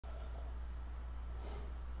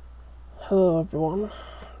Hello everyone,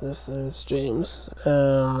 this is James,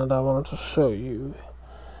 and I wanted to show you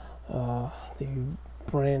the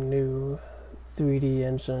brand new 3D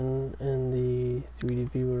engine in the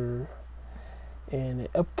 3D viewer and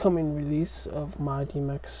the upcoming release of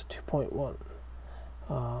MyDMX 2.1.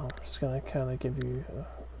 I'm just going to kind of give you,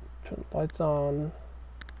 turn the lights on.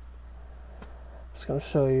 I'm just going to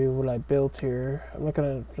show you what I built here. I'm not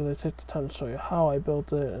going to really take the time to show you how I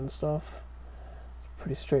built it and stuff. It's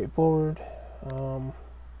pretty straightforward. I'll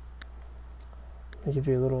give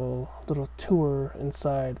you a little tour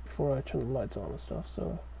inside before I turn the lights on and stuff.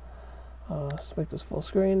 So let's make this full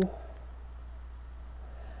screen.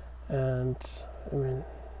 And I mean,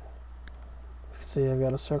 you can see I've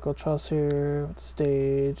got a circle truss here with the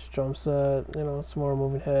stage, drum set, some more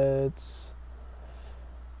moving heads,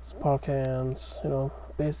 some power cans,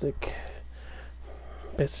 basic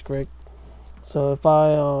rig. So if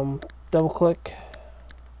I double click,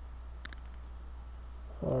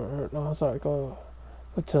 or no, sorry, go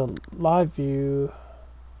to live view.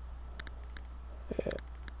 Yeah.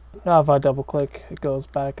 Now if I double click, it goes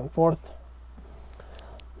back and forth.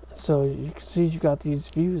 So you can see you've got these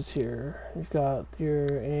views here. You've got your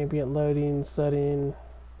ambient lighting setting,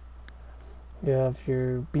 you have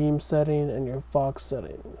your beam setting, and your fox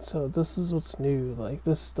setting. So this is what's new. Like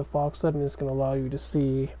the fox setting is going to allow you to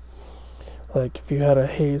see, like if you had a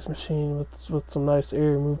haze machine with some nice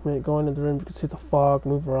air movement going in the room, you can see the fog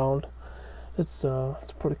move around. It's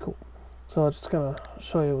pretty cool. So I'm just gonna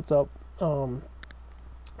show you what's up.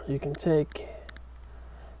 You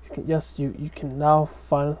can now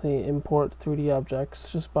finally import 3D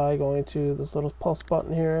objects just by going to this little plus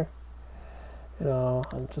button here.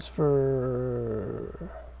 And just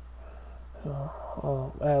for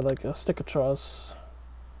I'll add like a sticker truss.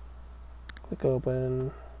 Click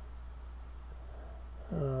open.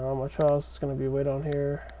 On my truss, it's gonna be way down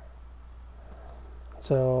here.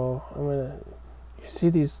 So you see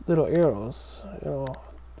these little arrows,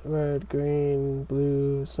 red, green,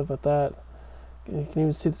 blue, stuff like that. And you can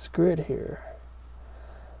even see this grid here.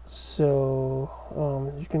 So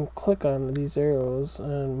you can click on these arrows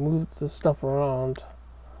and move the stuff around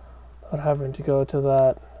without having to go to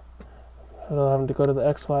the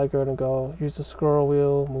XY grid and go use the scroll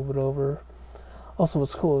wheel, move it over. Also,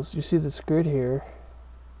 what's cool is you see this grid here.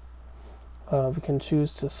 We can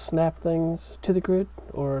choose to snap things to the grid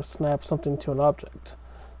or snap something to an object.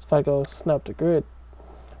 So if I go snap to grid,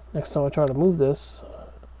 next time I try to move this,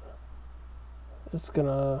 it's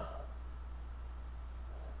gonna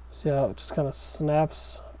see how it just kind of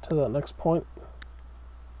snaps to that next point.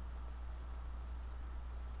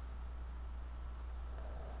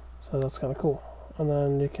 So that's kind of cool. And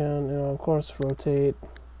then you can, of course, rotate.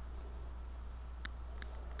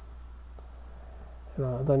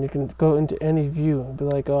 Then you can go into any view and be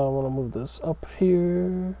like, oh, I want to move this up here,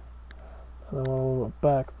 and I want to move it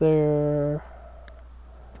back there,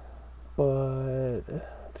 but I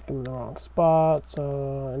think I'm in the wrong spot,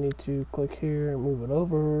 so I need to click here and move it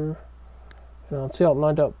over. See how it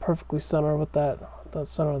lined up perfectly center with that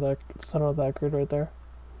center of that grid right there.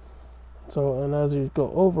 So, and as you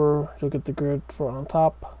go over, you'll get the grid for on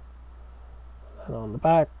top, then on the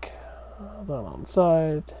back, then on the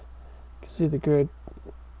side. You can see the grid.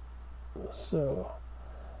 So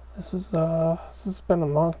this has been a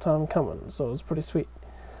long time coming, so it's pretty sweet.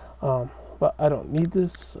 But I don't need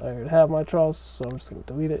this. I already have my truss, so I'm just gonna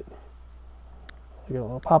delete it. You get a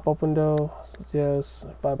little pop-up window, says yes,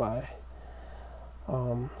 bye bye.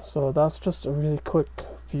 So that's just a really quick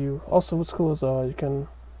view. Also, what's cool is you can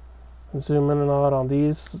zoom in and out on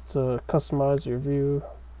these to customize your view.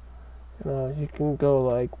 You can go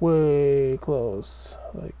like way close,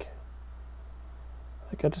 like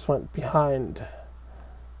I just went behind.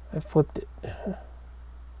 I flipped it.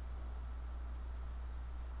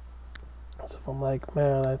 So if I'm like,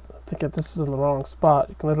 man, I think this is in the wrong spot,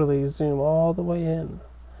 you can literally zoom all the way in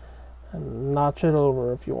and notch it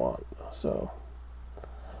over if you want. So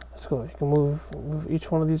that's cool. You can move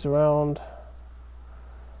each one of these around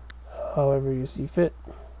however you see fit.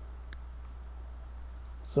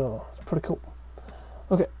 So it's pretty cool.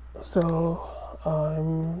 Okay, so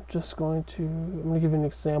I'm going to give you an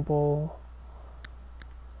example.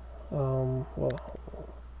 Well,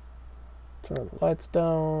 turn the lights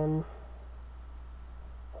down.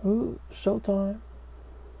 Ooh, showtime.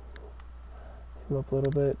 Come up a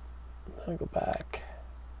little bit, then I go back.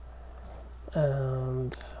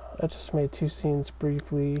 And I just made 2 scenes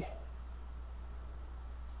briefly.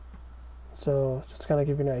 So just kind of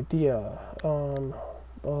give you an idea on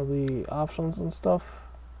all the options and stuff.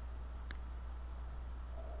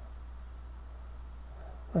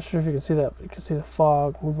 Not sure if you can see that, but you can see the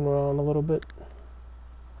fog moving around a little bit.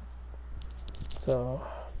 So,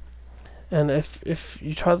 and if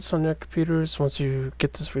you try this on your computers, once you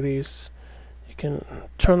get this release, you can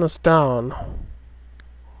turn this down,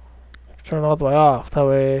 turn it all the way off. That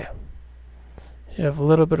way, you have a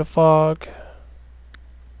little bit of fog.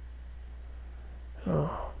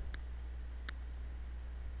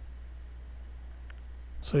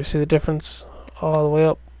 So you see the difference all the way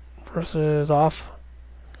up versus off.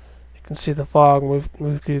 You can see the fog move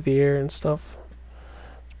through the air and stuff.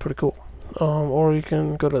 It's pretty cool. Or you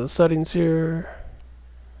can go to the settings here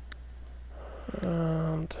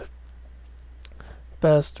and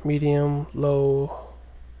best, medium, low,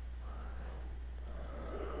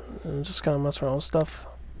 and just kind of mess around with stuff.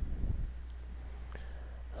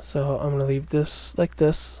 So I'm gonna leave this like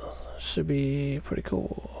this. Should be pretty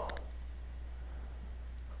cool.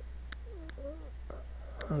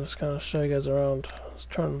 I'll just kind of show you guys around. Let's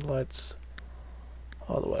turn the lights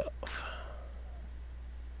all the way off.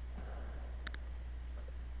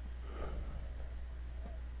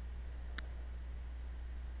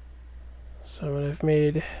 So I've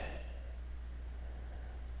made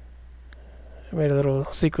a little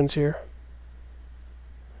sequence here.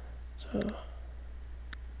 So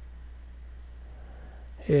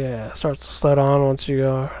yeah, it starts to slide on once you're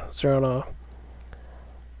on a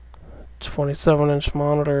 27-inch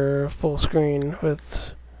monitor, full screen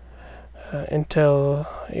with Intel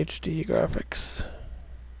HD graphics.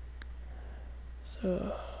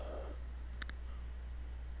 So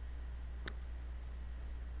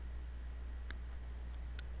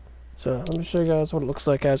let me show you guys what it looks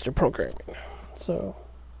like as you're programming. So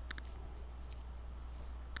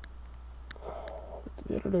to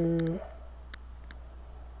the editor,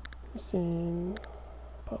 scene,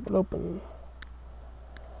 pop it open.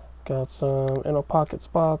 Got some inner pocket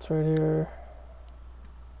spots right here.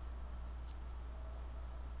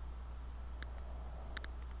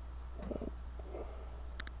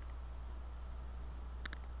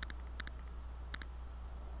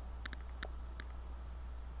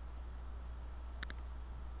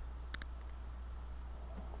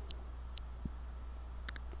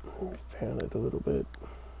 Let me fan it a little bit.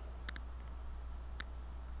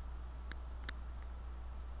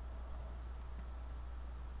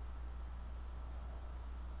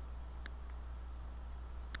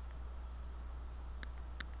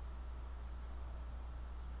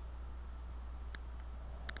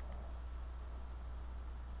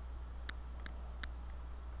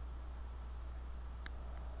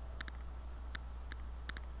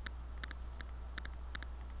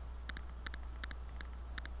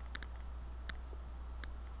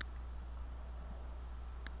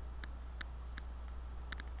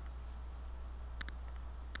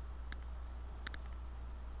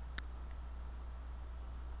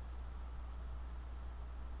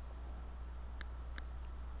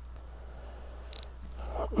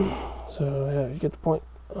 So yeah, you get the point.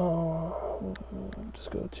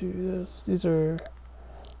 Just go to this. These are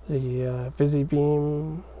the Visi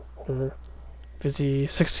Beam or Visi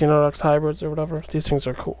 1600X hybrids or whatever. These things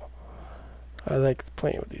are cool. I like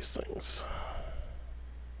playing with these things.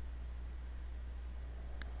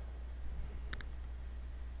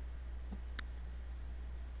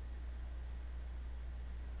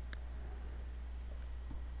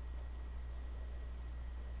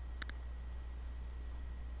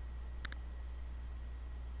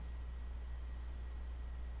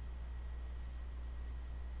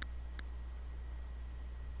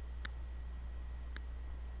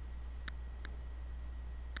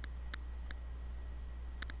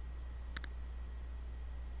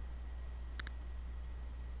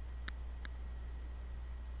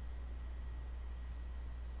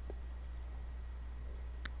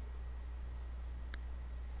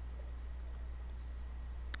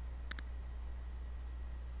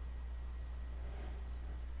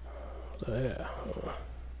 So yeah,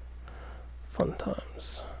 fun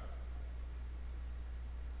times.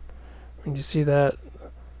 When you see that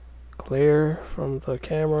glare from the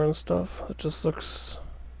camera and stuff, it just looks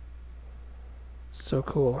so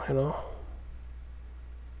cool, you know?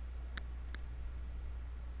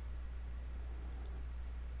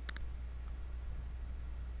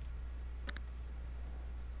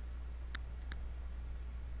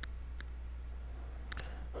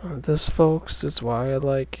 This, folks, is why I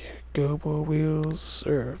like Gobo Wheels,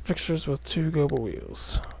 or fixtures with 2 Gobo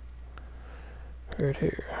Wheels. Right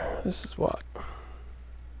here. This is why.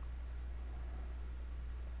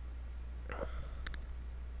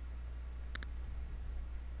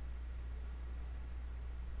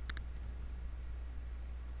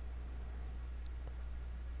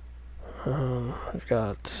 We've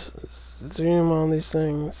got zoom on these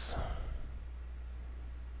things.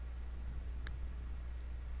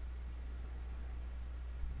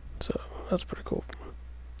 So that's pretty cool.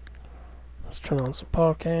 Let's turn on some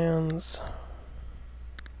power cans.